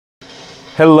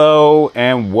Hello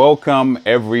and welcome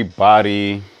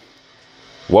everybody.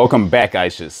 Welcome back, I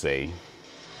should say.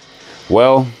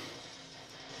 Well,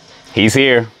 he's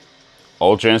here.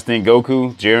 Ultra Instinct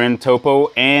Goku, Jiren,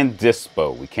 Topo, and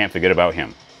Dispo. We can't forget about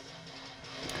him.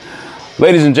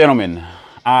 Ladies and gentlemen,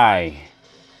 I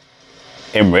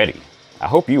am ready. I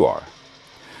hope you are.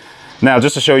 Now,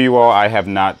 just to show you all, I have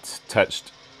not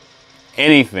touched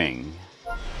anything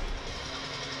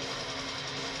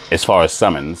as far as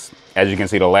summons. As you can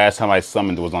see, the last time I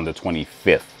summoned was on the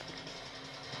 25th.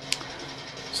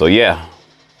 So yeah.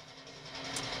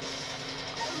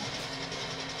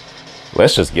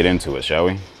 Let's just get into it, shall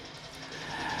we?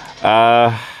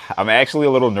 I'm actually a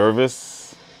little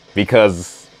nervous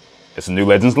because it's a new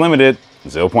Legends Limited,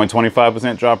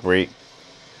 0.25% drop rate,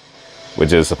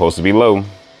 which is supposed to be low.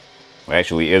 Well,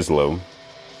 actually is low.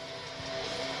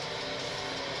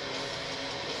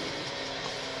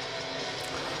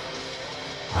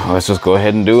 Let's just go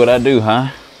ahead and do what I do, huh?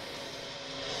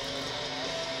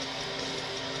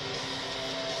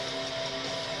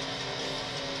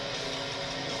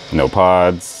 No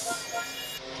pods.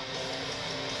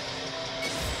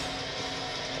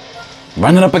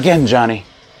 Run it up again, Johnny.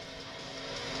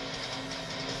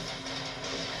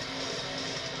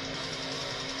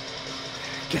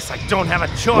 Guess I don't have a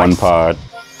choice. One pod.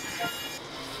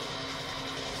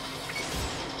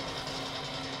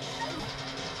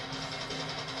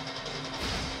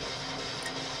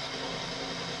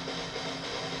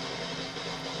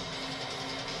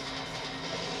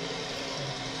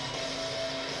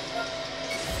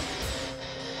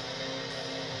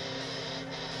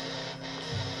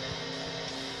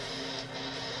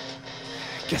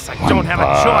 Guess I don't have a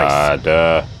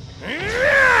choice.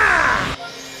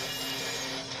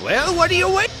 Well, what do you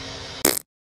wait?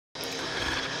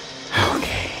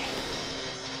 Okay.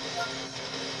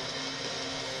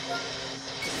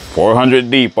 400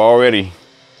 deep already.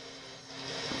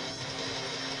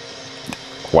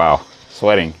 Wow,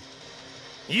 sweating.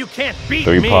 You can't beat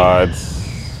 3 me. pods.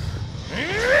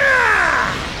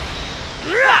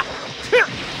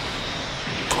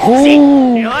 See?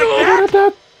 You like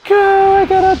that? I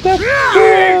got a duck.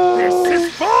 This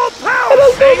is full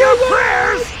power. Say your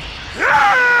prayers.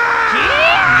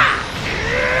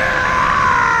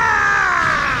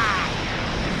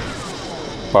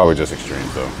 Probably just extreme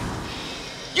though.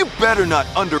 You better not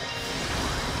under.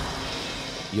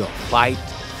 You'll fight.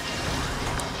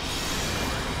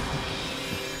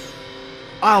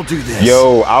 I'll do this.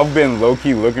 Yo, I've been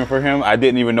low-key looking for him. I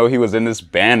didn't even know he was in this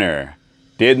banner.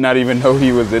 Did not even know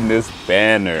he was in this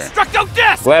banner. Destructo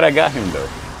Death! Glad I got him though.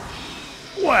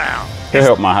 Wow. He'll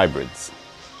help my hybrids.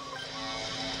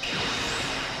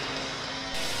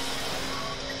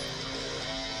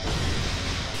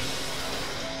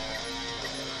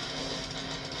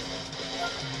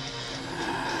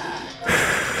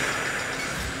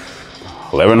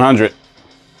 $1,100.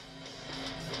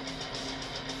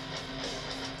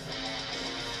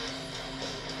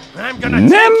 I'm gonna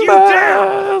take you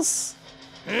down. Nimbus!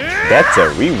 That's a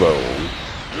reroll.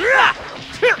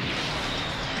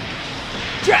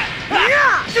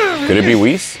 Could it be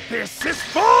Whis? This is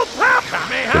full power.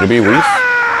 Could it be Whis?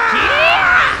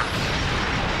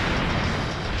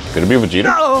 Could it be Vegeta?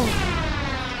 No.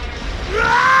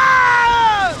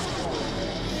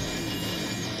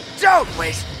 Don't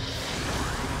waste.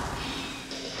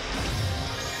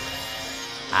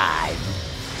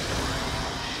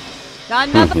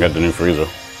 Got the new Frieza.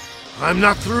 I'm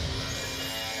not through.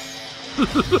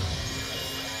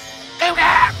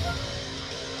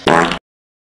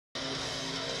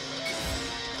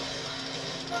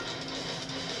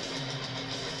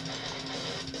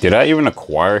 Did I even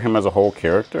acquire him as a whole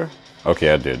character?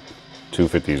 Okay, I did.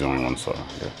 250s only one star.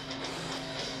 Yeah.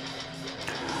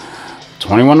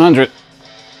 2100.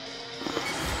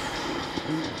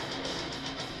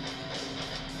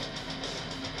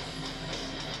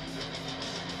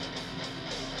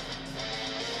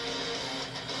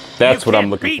 That's what I'm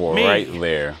looking for right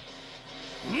there.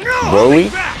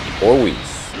 Broly or Whis.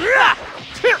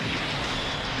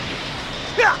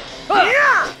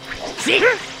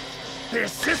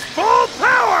 This is full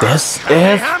power. This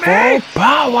is full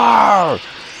power.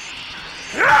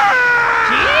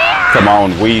 Come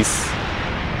on, Whis.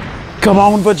 Come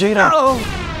on, Vegeta.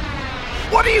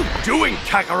 What are you doing,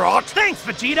 Kakarot? Thanks,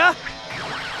 Vegeta.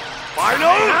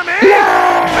 Final.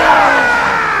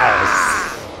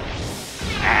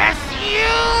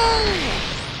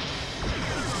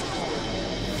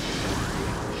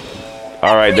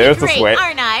 All right, there's the Great, sweat.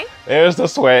 aren't I? There's the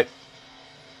sweat.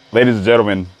 Ladies and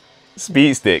gentlemen,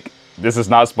 Speed Stick. This is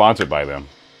not sponsored by them.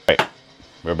 Right,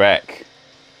 we're back.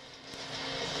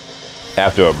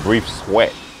 After a brief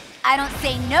sweat. I don't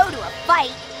say no to a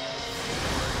fight.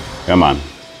 Come on.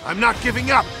 I'm not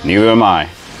giving up. Neither am I.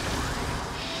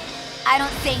 I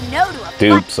don't say no to a fight.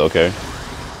 Dupes, okay.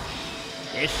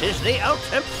 This is the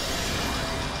ultimate.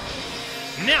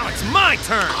 Now it's my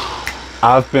turn.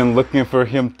 I've been looking for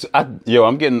him to... yo,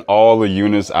 I'm getting all the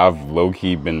units I've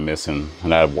low-key been missing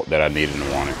and that I needed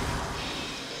and wanted.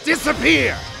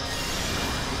 Disappear.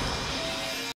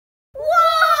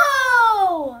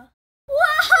 Whoa!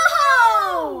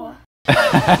 Whoa!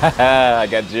 I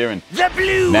got Jiren. The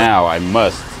blue. Now I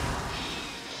must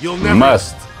You'll never.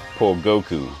 pull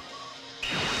Goku.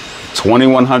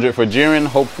 2100 for Jiren.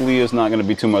 Hopefully it's not going to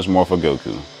be too much more for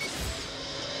Goku.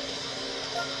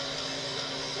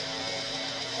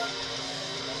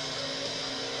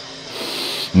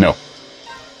 No.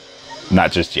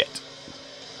 Not just yet.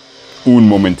 Un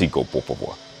momentico, por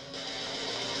favor.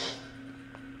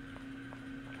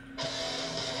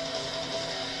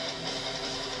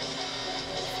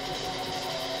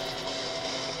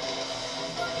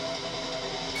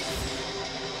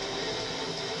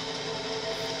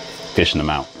 Fishing them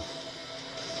out.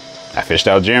 I fished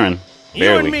out Jiren. You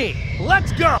Barely. and me.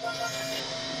 Let's go.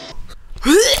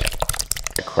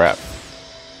 Crap.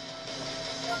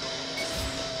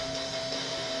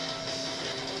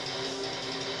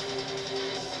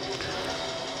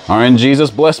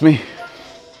 RNJesus, bless me.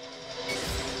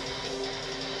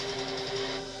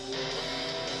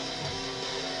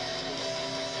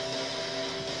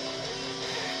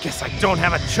 Guess I don't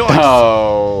have a choice.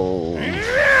 Oh.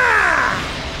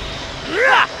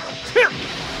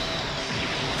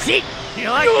 See? You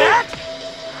like that?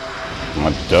 I'm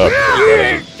a duck.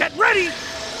 Get ready.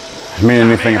 I mean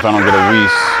anything if I don't get a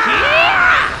Whis.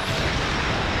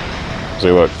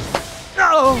 See, look.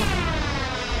 No.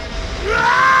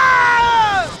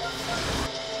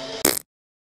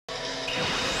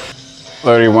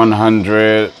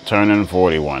 3100 turning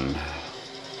 41.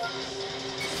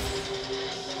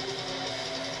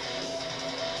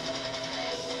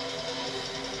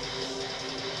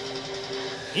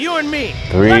 You and me.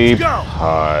 3 Let's go.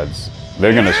 pods.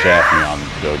 They're gonna shaft me on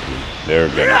Goku. They're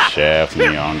gonna shaft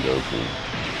me on Goku.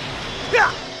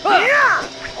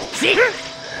 See?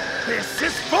 This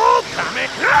is full coming.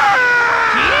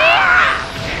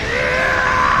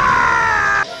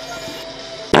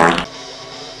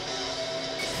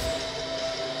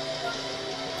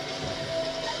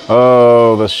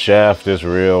 Oh, the shaft is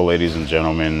real, ladies and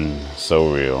gentlemen.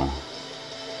 So real.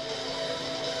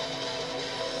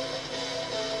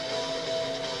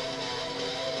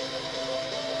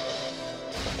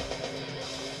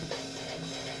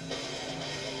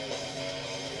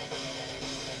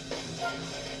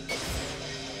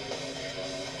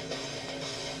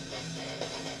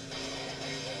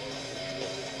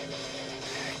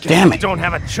 Damn it. Don't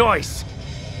have a choice.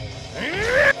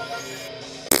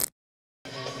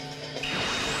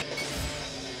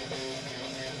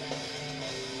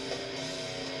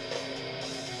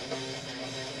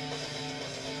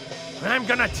 I'm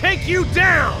gonna take you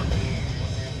down.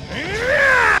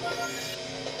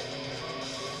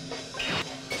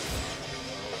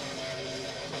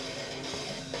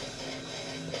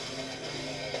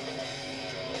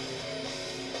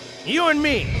 You and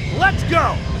me, let's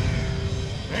go.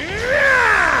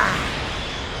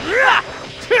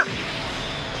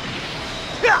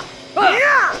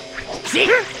 See?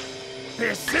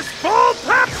 This is full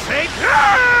pop shake.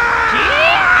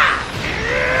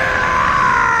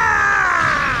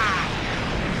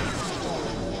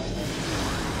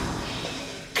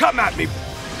 Come at me!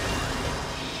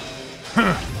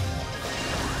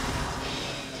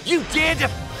 You dare to...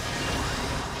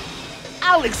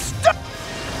 Alex, stop!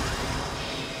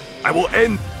 I will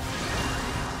end...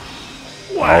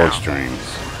 All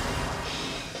extremes.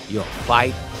 You'll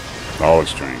fight. All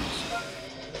extremes.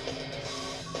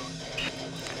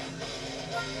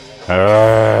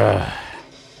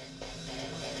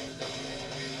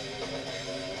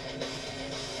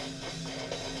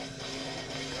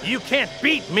 You can't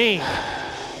beat me.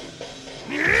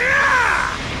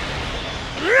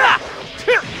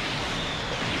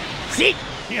 See?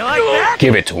 You like that?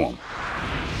 Give it to him.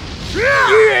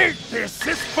 This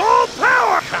is full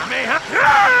power.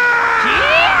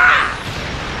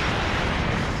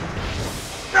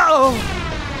 No.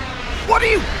 What are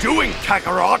you doing,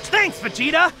 Kakarot? Thanks,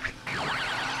 Vegeta.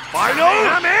 Final?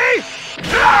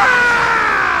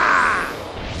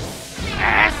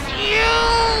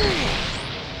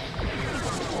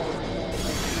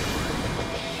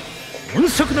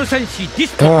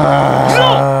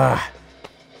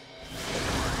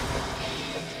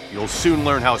 You'll soon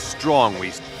learn how strong we...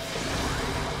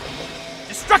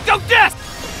 Destructo Death!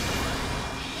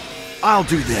 I'll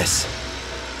do this.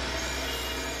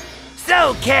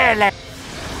 So careless.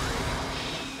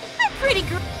 I'm pretty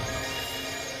good.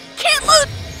 Can't lose.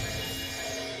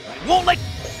 I won't let.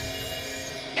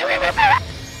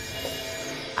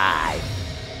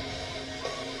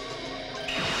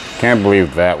 Can't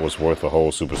believe that was worth the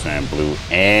whole Super Saiyan Blue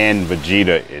and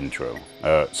Vegeta intro.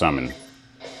 Summon.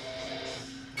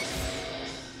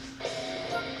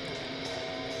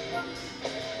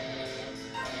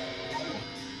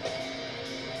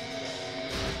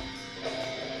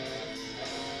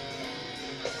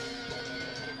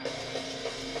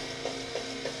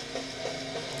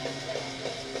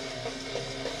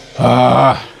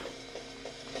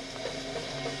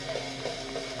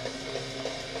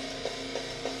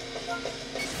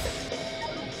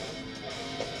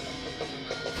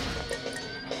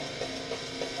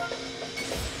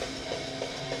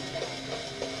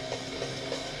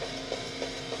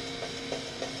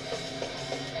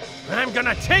 I'm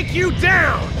gonna take you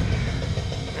down!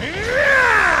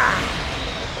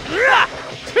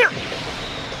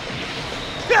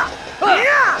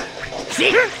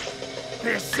 See?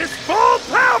 This is full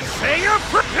power! Say your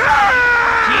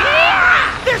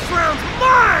This round's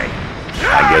mine!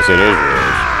 I guess it is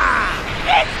yours.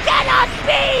 It cannot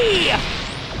be!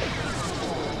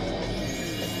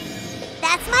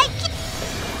 That's my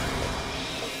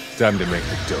Time to make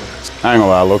the donuts. I ain't gonna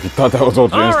lie, Loki thought that was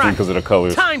Ultra All Instinct right. because of the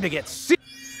colors. Time to get Is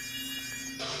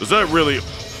that really?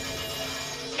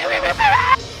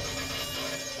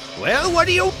 Well, what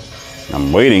do you...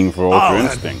 I'm waiting for Ultra Oh,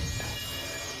 Instinct.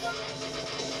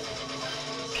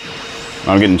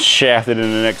 I'm getting shafted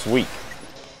in the next week.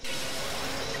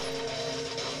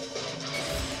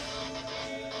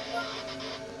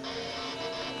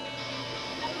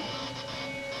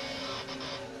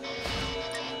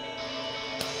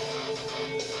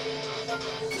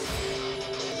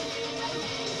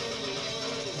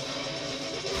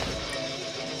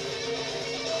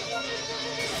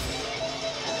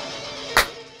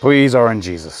 Please,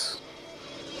 RNJesus.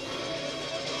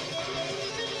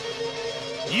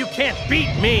 You can't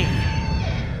beat me!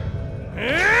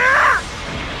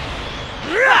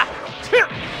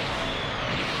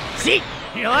 See?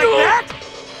 You like that?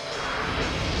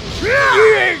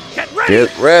 Get ready!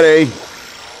 Get ready.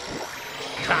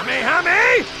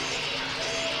 Kamehame!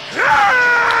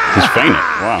 He's fainted.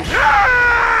 Wow.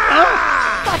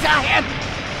 But I am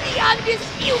the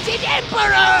undisputed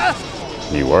emperor!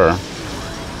 You were.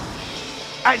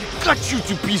 I cut you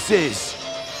to pieces.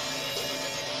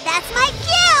 That's my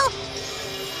cue!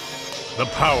 The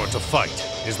power to fight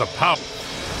is the power.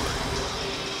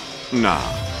 Nah.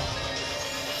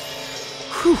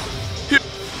 Whew.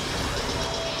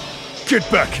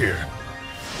 Get back here.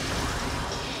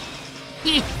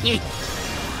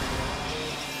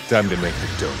 Time to make the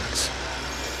donuts.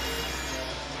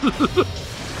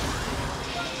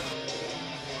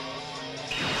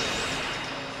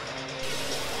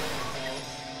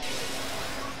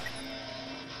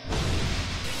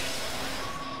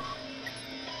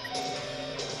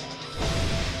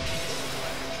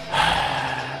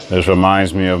 This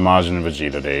reminds me of Majin and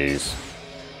Vegeta days.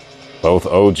 Both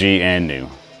OG and new.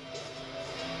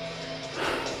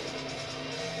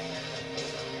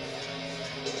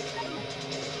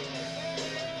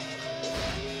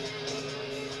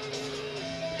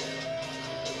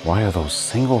 Why are those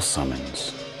single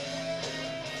summons?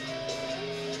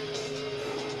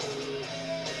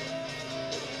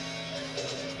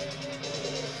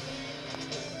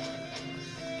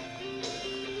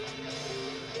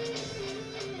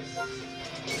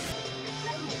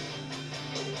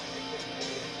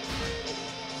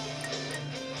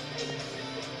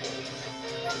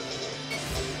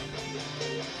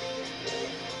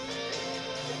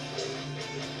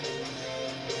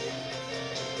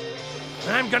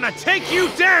 I'm gonna take you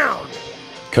down!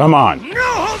 Come on. No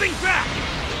holding back!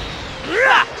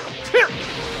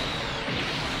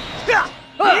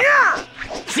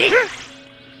 See?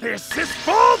 This is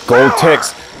full Gold power!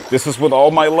 text. This is with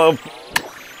all my love.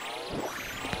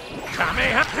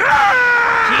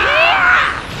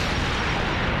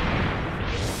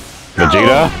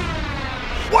 Vegeta.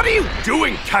 What are you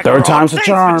doing, Kakarot? Third time's a Thanks,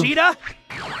 charm. Vegeta!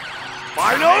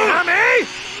 Final?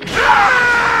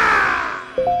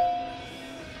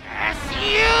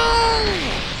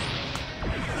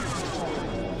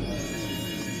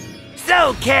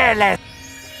 So careless!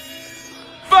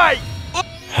 Fight!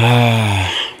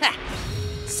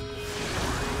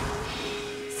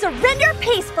 Surrender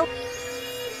peaceful.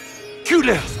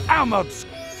 Kudos, Almods.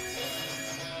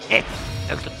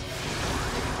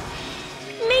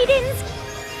 Maidens,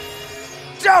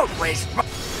 Don't waste my...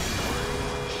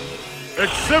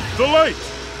 Accept the light.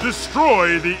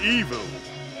 Destroy the evil.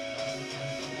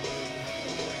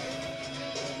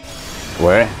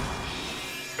 What?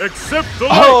 Accept the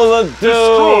light. Oh, look,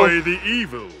 Destroy the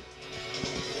evil.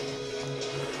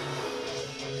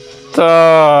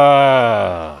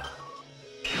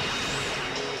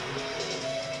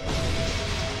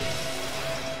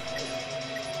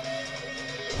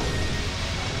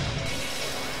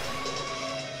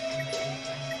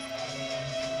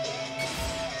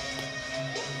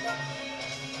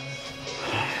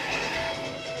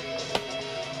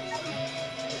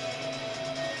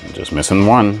 Just missing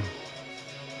one.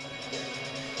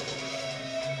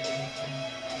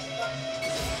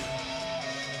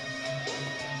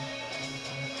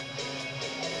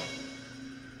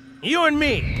 You and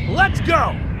me, let's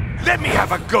go! Let me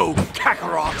have a go,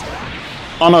 Kakarot.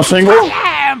 On a single?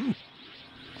 Damn!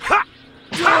 Ha!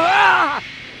 Ah!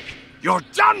 You're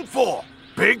done for.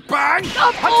 Big Bang.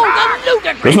 Oh, the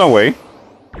ludicrous! There's no way.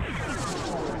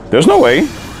 There's no way.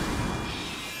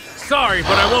 Sorry,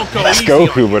 but I won't go That's easy on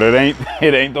Goku, you. but it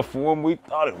ain't the form we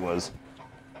thought it was.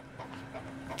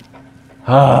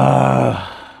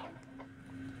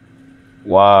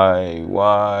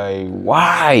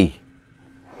 Why?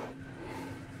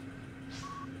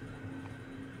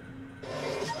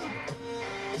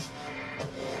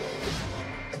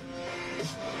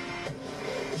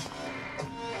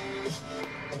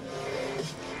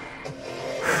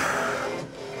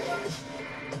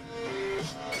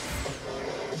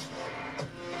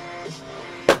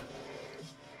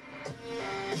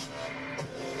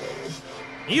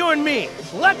 You and me,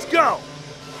 let's go!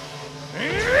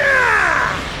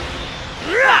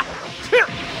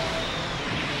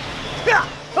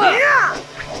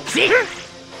 See?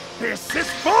 This is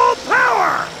full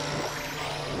power.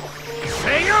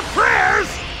 Say your prayers.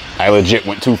 I legit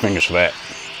went 2 fingers for that.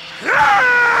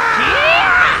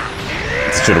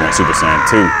 Should have went Super Saiyan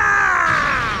 2.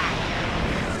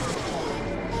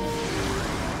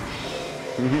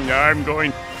 I'm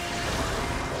going.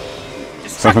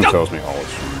 Something tells me all is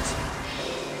friends.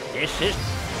 This is...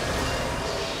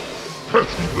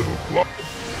 Pesky little fly.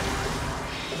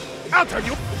 I'll tell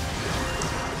you...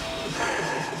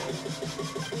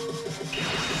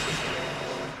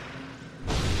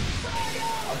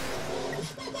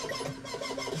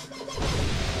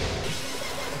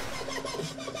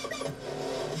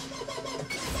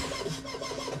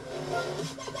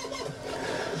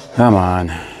 Come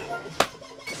on.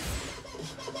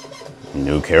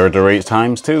 New character rates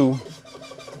 ×2.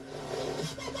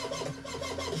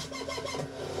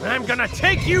 I'm gonna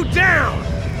take you down!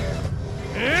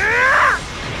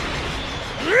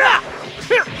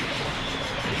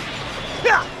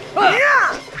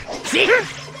 See?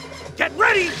 Get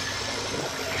ready!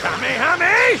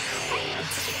 Kamehame!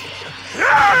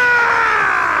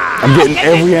 I'm getting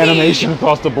every animation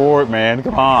across the board, man.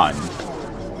 Come on.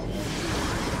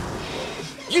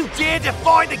 You dare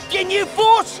defy the Ginyu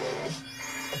Force?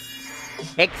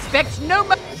 Expect no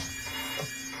more.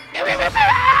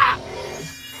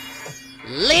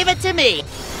 Leave it to me.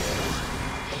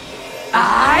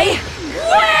 I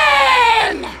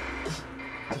win!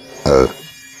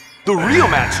 The real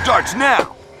match starts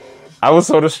now. I was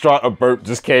so distraught a burp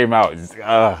just came out.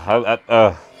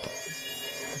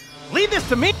 Leave this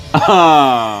to me!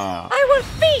 I will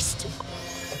feast!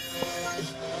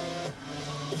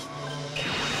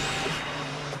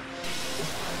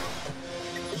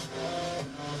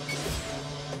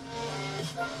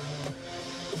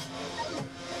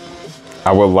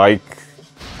 I would like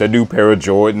the new pair of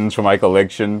Jordans for my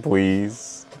collection,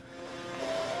 please.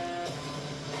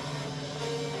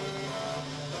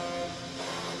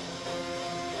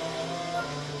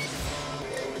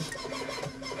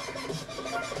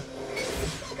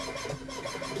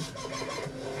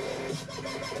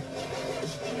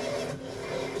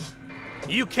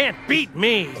 You can't beat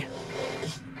me!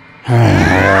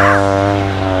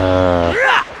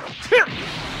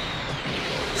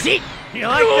 See? You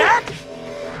like that?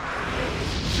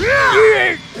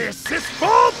 This is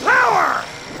full power.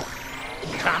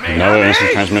 Another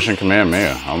instant transmission command,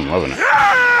 man. I'm loving it.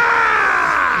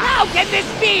 How can this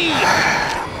be?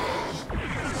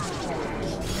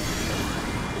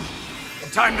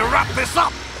 Time to wrap this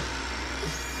up.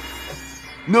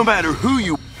 No matter who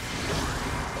you...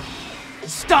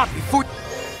 Stop before...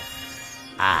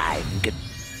 I'm good.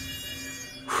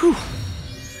 Whew.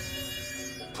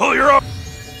 Pull your up.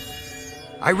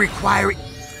 I require...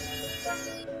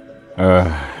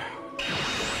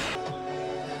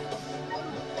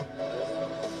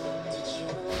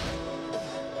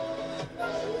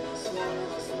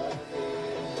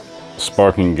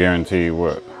 Sparking guarantee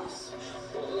what?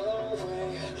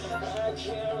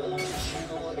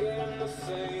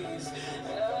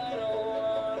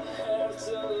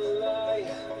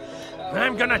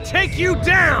 I'm gonna take you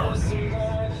down!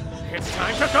 It's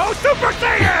time to go Super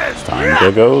Saiyan! It's time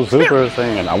to go Super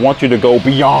Saiyan. I want you to go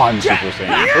beyond Super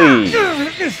Saiyan,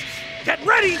 please. Get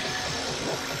ready!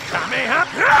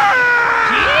 Kamehameha!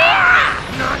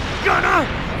 Not gonna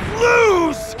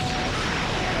lose!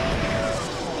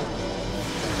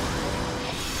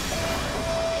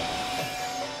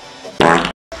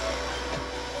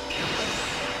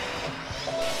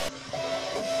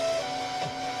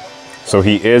 So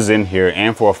he is in here,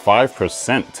 and for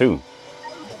 5% too.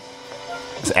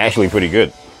 It's actually pretty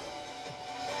good.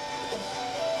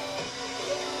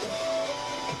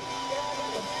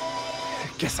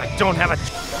 Guess I don't have a...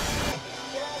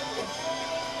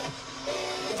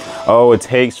 Oh, it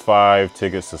takes 5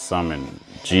 tickets to summon.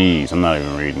 Jeez, I'm not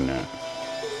even reading that.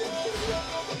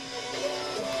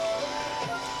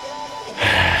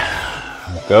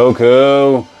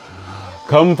 Goku,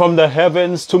 come from the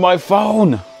heavens to my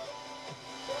phone.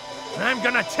 I'm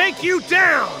gonna take you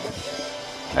down!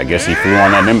 I guess he flew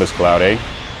on that Nimbus cloud, eh?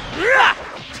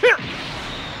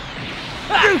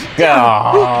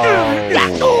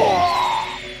 Oh.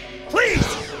 Please,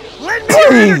 lend me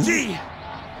your energy!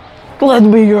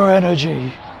 Lend me your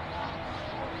energy.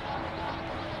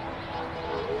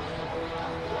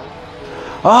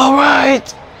 All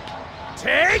right.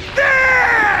 Take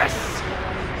this!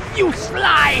 You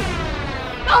sly!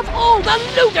 Of all the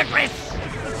ludicrous!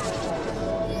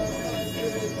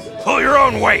 Pull your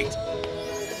own weight.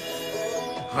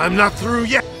 I'm not through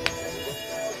yet.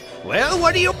 Well,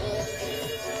 what do you...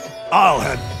 I'll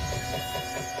head.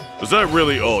 Is that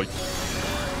really all?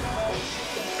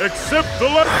 Accept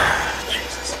the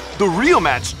Jesus. The real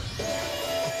match.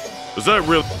 Is that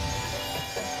real?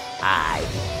 I...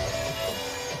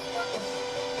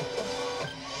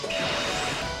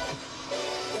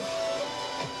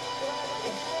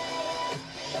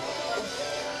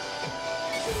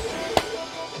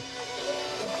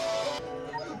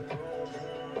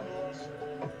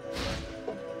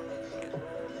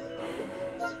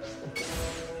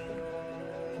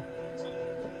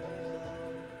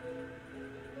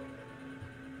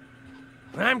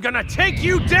 I'm gonna take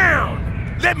you down!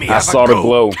 Let me I have saw a the go,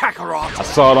 glow. Kakarot. I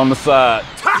saw it on the side.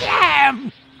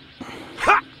 Damn!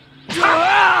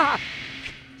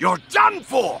 You're done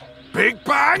for. Big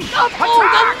Bang. Of all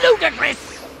the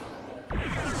ludicrous!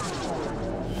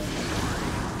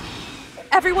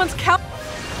 Everyone's count.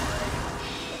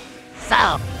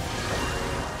 So...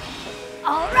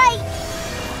 All right.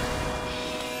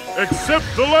 Accept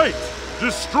the light.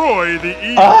 Destroy the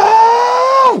evil.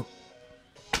 Oh!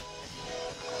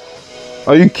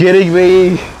 Are you kidding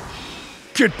me?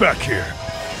 Get back here.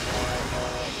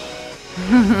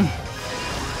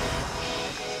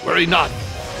 Worry not.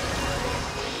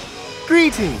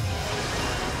 Greeting!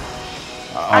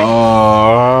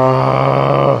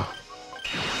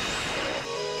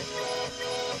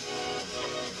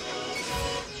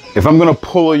 If I'm gonna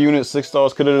pull a unit 6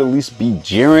 stars, could it at least be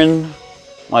Jiren?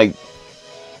 Like,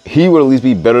 he would at least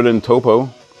be better than Topo.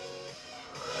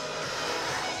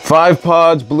 5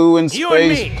 pods, blue in You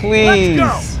and space, me. please.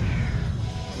 Let's go.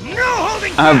 No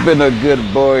holding I've back. been a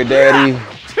good boy, Daddy.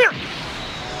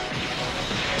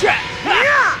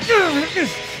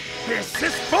 This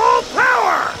is full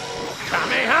power!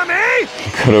 Kamehameha!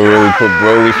 Could have really put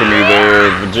Broly for me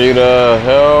there. Vegeta,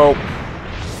 help.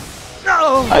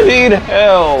 No! I need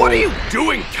help. What are you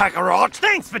doing, Kakarot?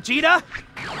 Thanks, Vegeta!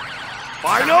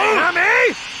 Final?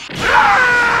 Kamehameha!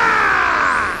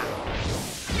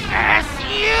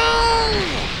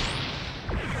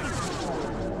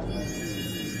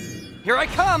 Here I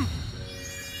come!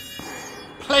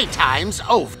 Playtime's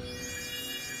over.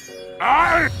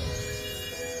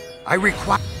 I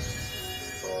require.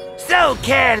 So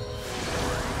can...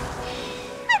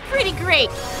 I'm pretty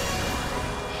great.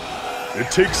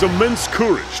 It takes immense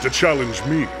courage to challenge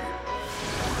me.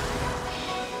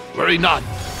 Worry not.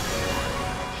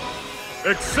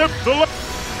 Accept the light.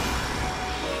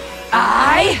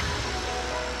 I...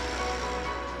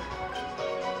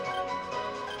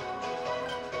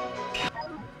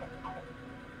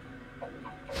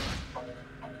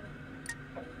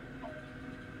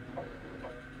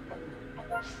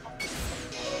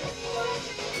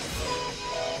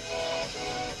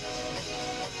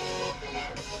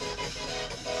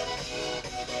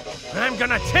 I'm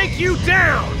gonna take you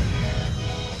down!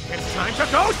 It's time to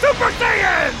go Super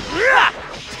Saiyan!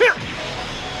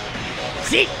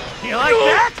 See? You like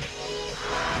that?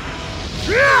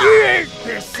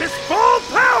 This is full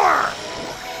power!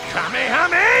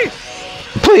 Kamehameha!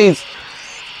 Please.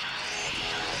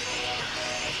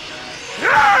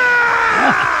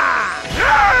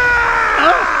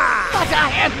 But I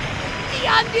am the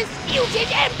undisputed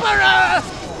emperor!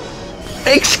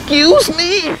 Excuse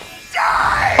me?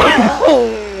 Oh,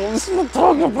 this is what I'm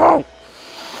talking about.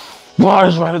 Why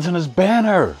is right in his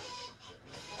banner?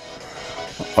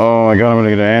 Oh my god, I'm gonna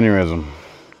get an aneurysm.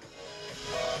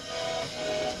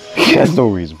 He has no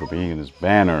reason for being in this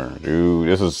banner, dude.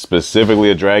 This is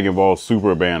specifically a Dragon Ball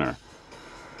Super banner.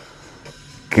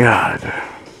 God.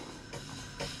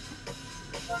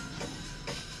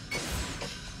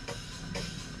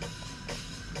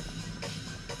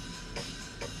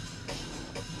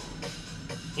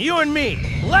 You and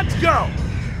me, let's go!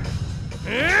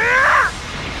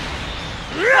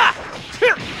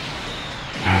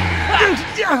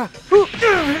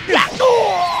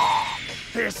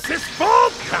 This is full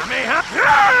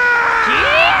Kamehameha!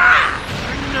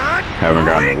 Not Haven't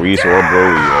gotten going Reese or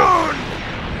Broly yet. down!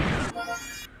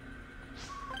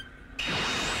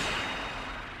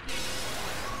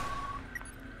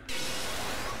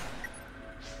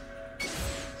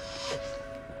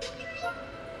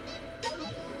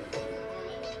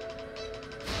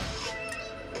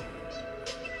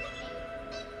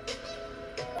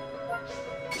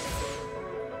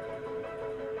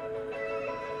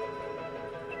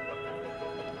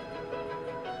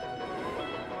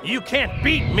 You can't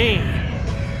beat me!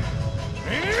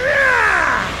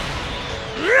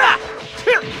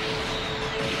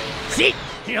 See?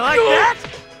 You like that?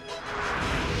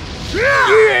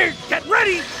 Get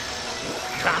ready!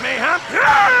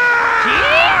 Kamehameha!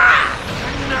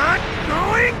 Not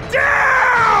going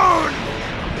down!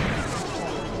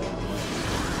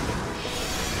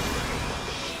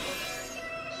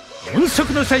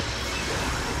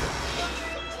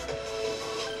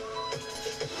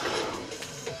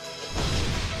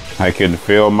 I can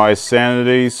feel my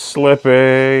sanity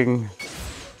slipping.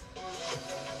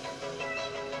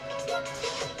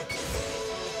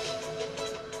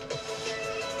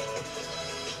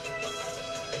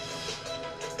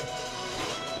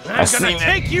 I'm gonna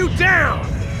take you down!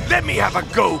 Let me have a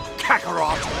go,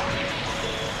 Kakarot!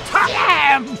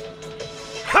 Damn!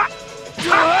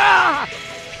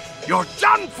 You're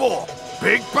done for!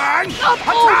 Big Bang! Of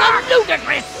all the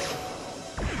ludicrous!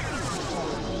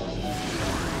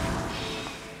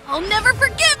 I'll never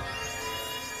forget!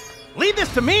 Leave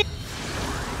this to me!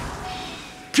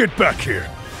 Get back here!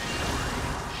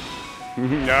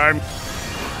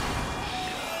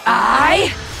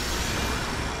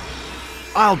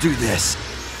 I'll do this.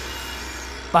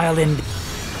 Violin.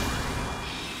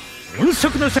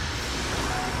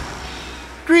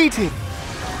 Greeting!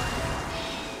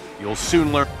 You'll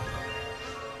soon learn.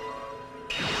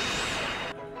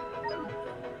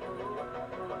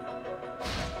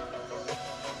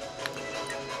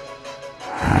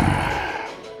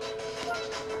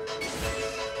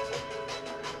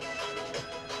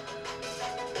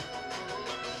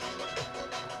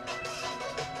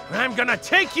 I'm gonna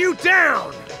take you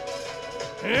down!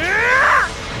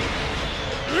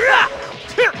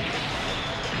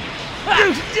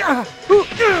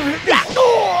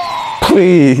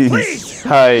 Please,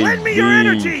 lend me your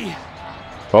energy!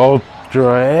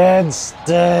 Ultra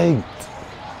Instinct.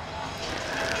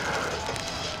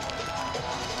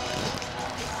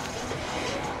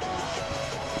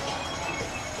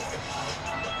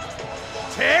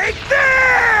 Take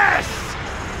this!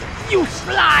 You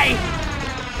sly!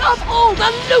 Of all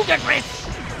the ludicrous!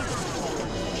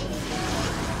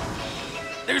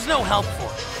 There's no help for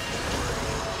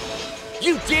it.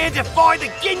 You dare defy the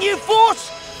Ginyu Force?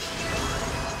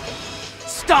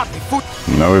 Stop before...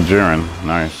 Another Jiren.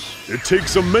 Nice. It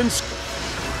takes immense...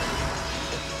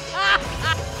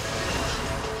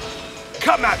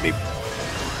 Come at me!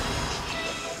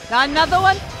 Got another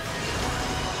one?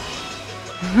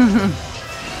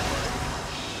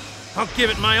 I'll give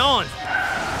it my all.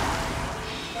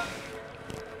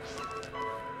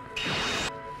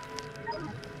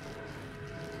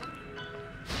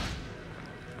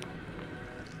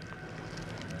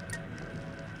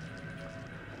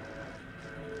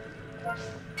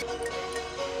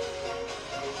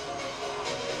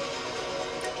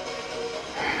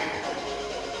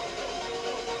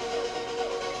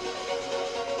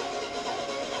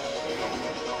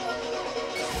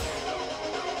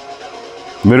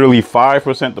 Literally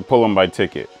 5% to pull him by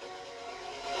ticket.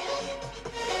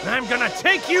 I'm gonna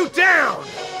take you down!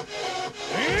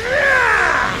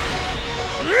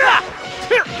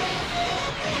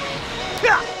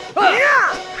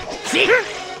 See?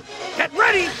 Get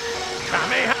ready!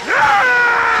 Kamehameha!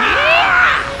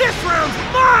 This round's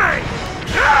mine!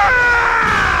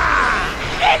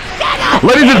 It's gonna...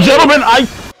 Ladies and gentlemen,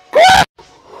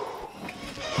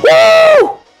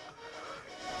 Woo!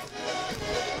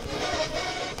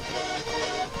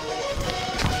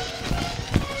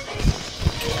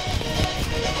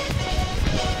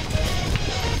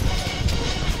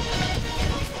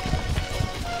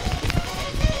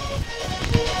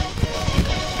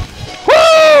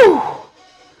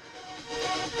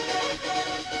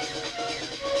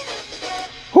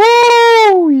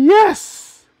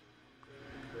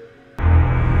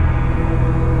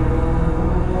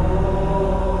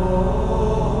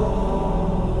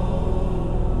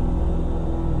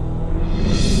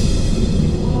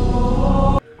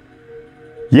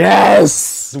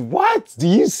 Yes! What? Do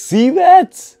you see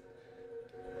that?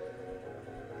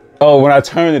 Oh, when I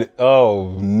turned it,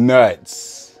 oh,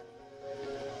 nuts.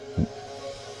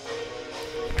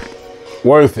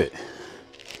 Worth it.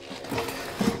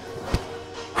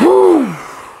 Whew.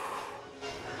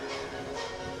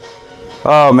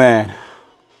 Oh, man.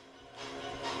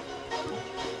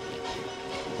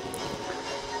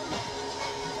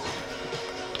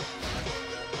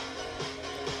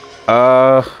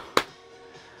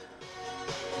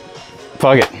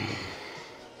 Fuck it.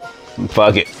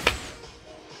 Fuck it.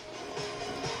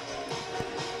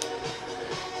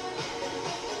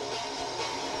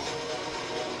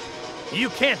 You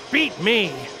can't beat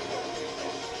me!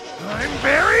 I'm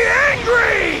very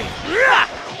angry!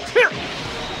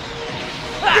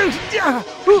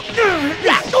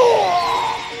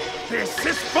 This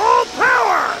is full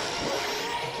power!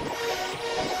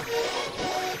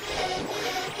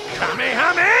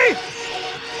 Kamehame!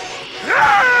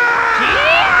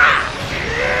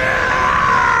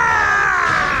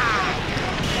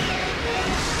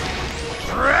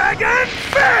 Dragon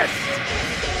Fist!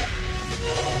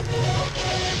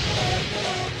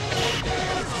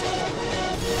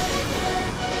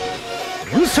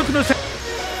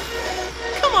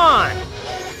 Come on!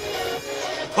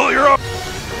 Pull your up!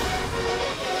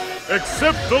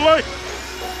 Accept the light!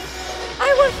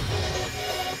 I will.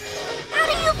 How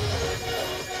do you?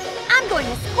 I'm going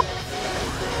to school.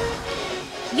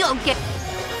 You'll get.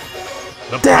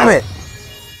 Damn it!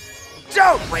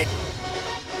 Don't wait.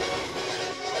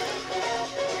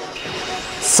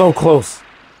 So close.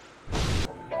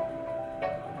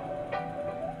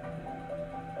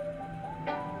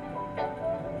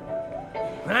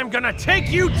 I'm gonna take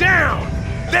you down!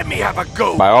 Let me have a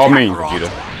go. By all means, Kakarot. Vegeta.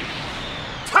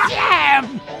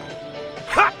 Damn!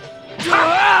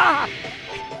 Ha!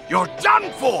 You're done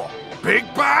for! Big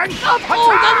Bang!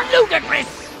 Attack!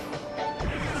 ludicrous!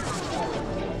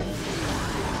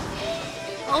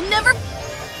 I'll never.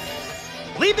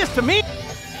 Leave this to me!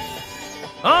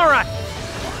 Alright!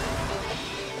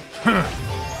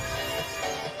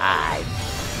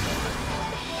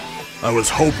 I was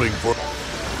hoping for...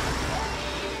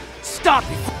 Stop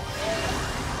it!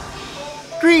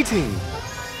 Greeting!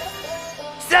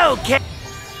 So,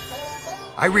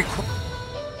 I require...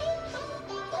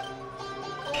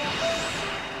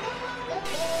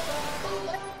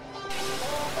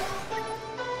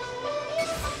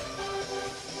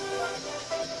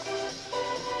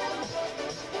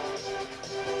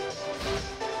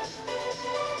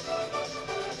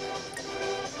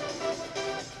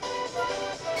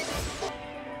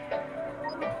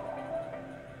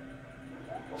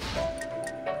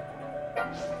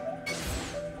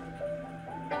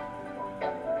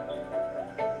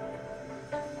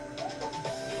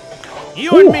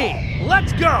 You and me,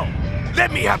 let's go!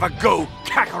 Let me have a go,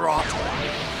 Kakarot!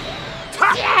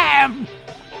 Damn!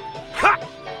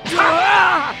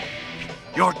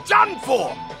 You're done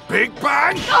for! Big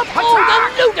Bang!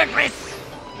 Attack! ludicrous!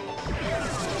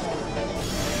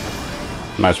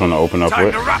 Nice one to open up Time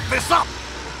with. to wrap this up!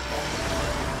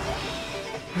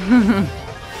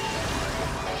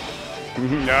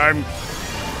 I'm...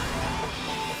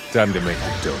 Time to make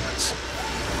the donuts.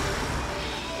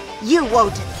 You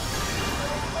won't.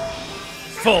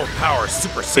 Full power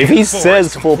Super Saiyan If he 4 says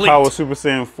is full complete. power Super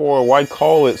Saiyan 4, why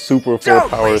call it Super Full Don't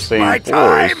Power waste my Saiyan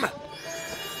time!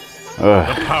 4?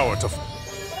 Ugh, The power to...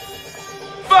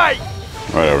 Fight!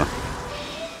 whatever.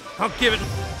 I'll give it.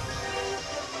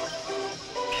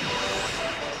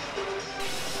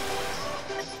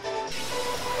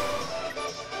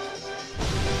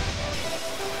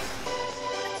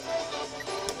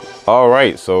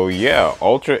 Alright, so yeah,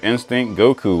 Ultra Instinct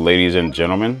Goku, ladies and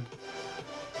gentlemen.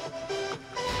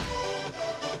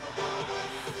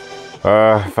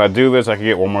 If I do this, I can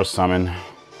get one more summon.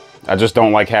 I just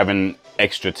don't like having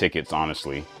extra tickets,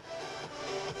 honestly.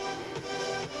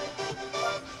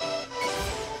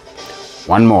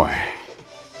 One more.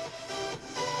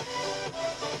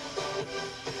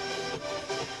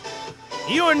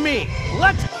 You and me,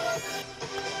 let's.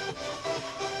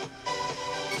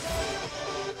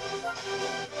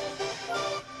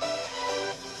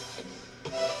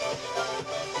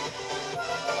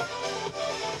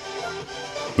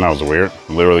 That was weird.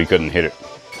 Literally couldn't hit it.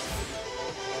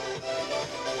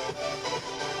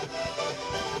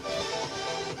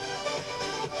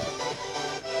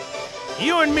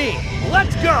 You and me,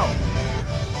 let's go!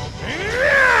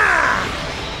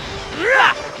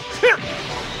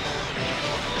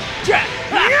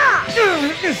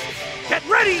 Get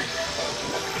ready!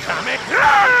 Comic!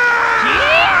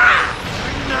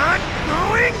 Not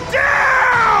going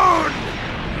down!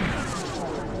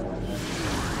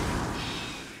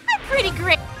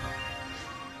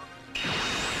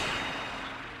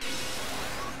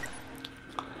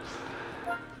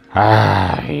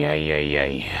 Ay, ay, ay,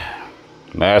 ay.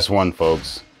 Last one,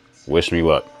 folks. Wish me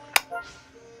luck.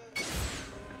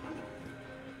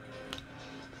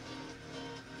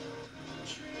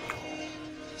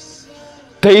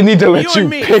 They need to let you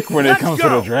pick when it comes to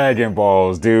the Dragon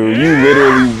Balls, dude. You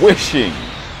literally wishing.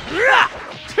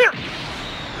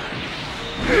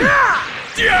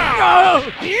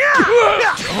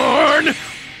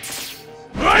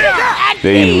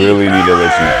 They really need to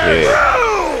let you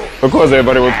pick. Of course,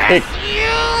 everybody would pick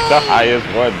the highest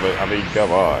one, but I mean,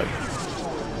 come on.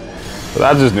 But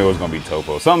I just knew it was gonna be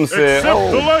Topo. Something said,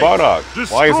 "Oh, Bardock,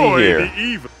 why is he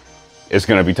here?" It's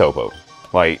gonna be Topo.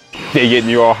 Like, they're getting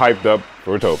you all hyped up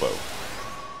for Topo.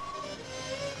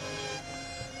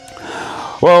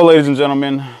 Well, ladies and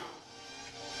gentlemen,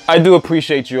 I do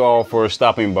appreciate you all for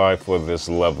stopping by for this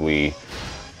lovely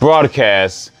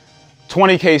broadcast.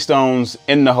 20K stones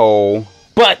in the hole,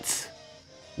 but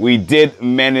we did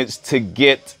manage to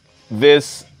get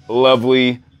this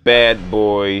lovely bad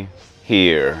boy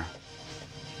here.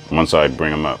 Once I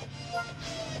bring him up.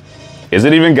 Is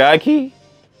it even God Key?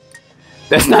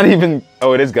 That's not even,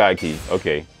 oh, it is God Key,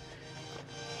 okay.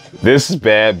 This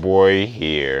bad boy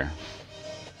here.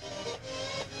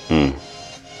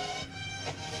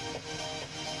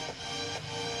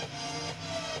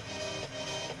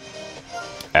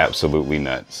 Absolutely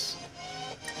nuts.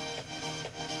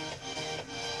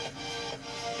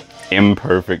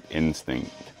 Imperfect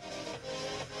Instinct.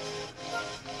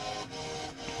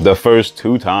 The first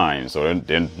 2 times, so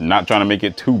they're not trying to make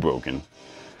it too broken.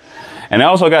 And I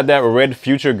also got that Red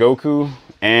Future Goku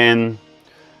and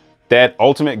that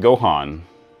Ultimate Gohan.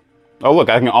 Oh look,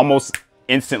 I can almost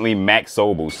instantly max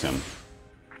soul boost him.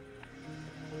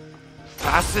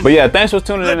 But yeah, thanks for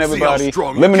tuning in, everybody.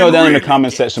 Let me know down in the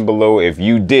comment section below if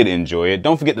you did enjoy it.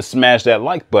 Don't forget to smash that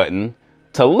like button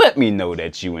to let me know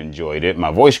that you enjoyed it.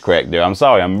 My voice cracked there. I'm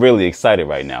sorry. I'm really excited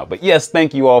right now. But yes,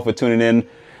 thank you all for tuning in.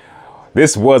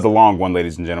 This was a long one,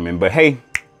 ladies and gentlemen. But hey,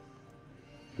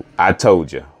 I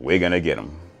told you, we're going to get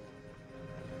them.